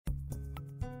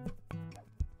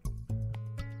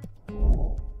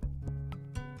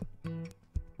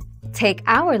Take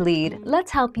our lead, let's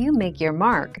help you make your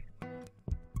mark.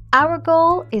 Our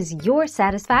goal is your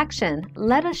satisfaction.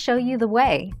 Let us show you the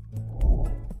way.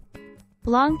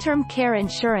 Long-term care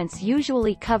insurance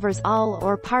usually covers all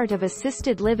or part of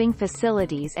assisted living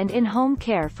facilities and in-home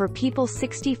care for people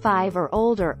 65 or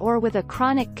older or with a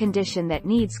chronic condition that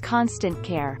needs constant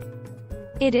care.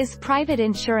 It is private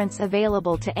insurance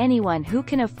available to anyone who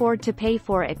can afford to pay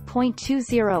for it. 20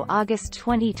 August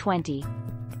 2020.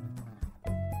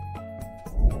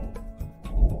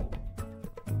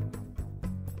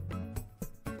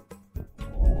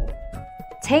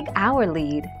 Take our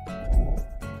lead.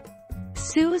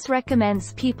 Suze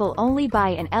recommends people only buy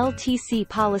an LTC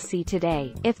policy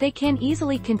today, if they can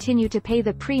easily continue to pay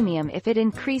the premium if it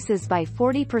increases by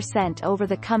 40% over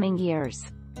the coming years.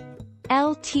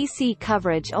 LTC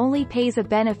coverage only pays a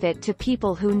benefit to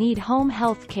people who need home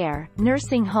health care,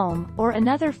 nursing home, or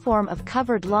another form of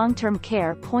covered long-term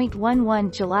care.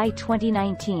 11 July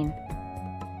 2019.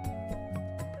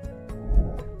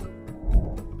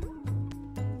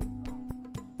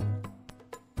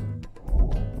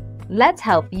 Let's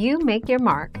help you make your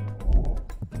mark.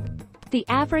 The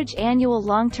average annual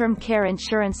long-term care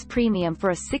insurance premium for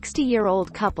a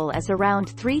 60-year-old couple is around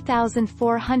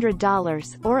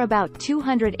 $3,400, or about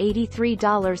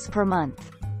 $283 per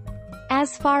month.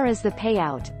 As far as the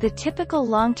payout, the typical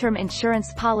long-term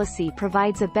insurance policy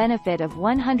provides a benefit of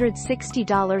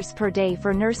 $160 per day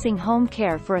for nursing home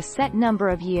care for a set number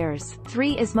of years.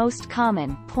 3 is most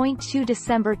common. 2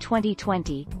 December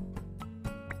 2020.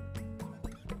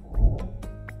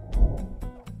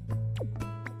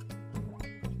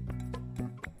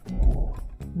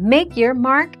 Make your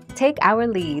mark, take our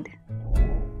lead.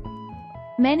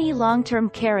 Many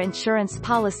long-term care insurance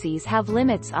policies have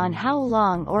limits on how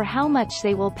long or how much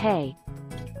they will pay.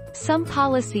 Some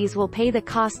policies will pay the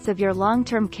costs of your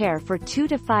long-term care for 2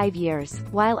 to 5 years,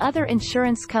 while other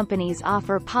insurance companies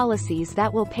offer policies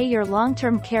that will pay your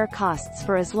long-term care costs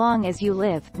for as long as you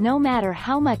live, no matter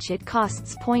how much it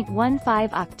costs. 15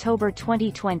 October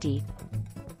 2020.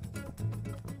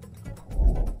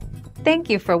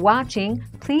 Thank you for watching.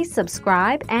 Please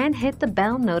subscribe and hit the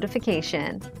bell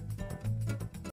notification.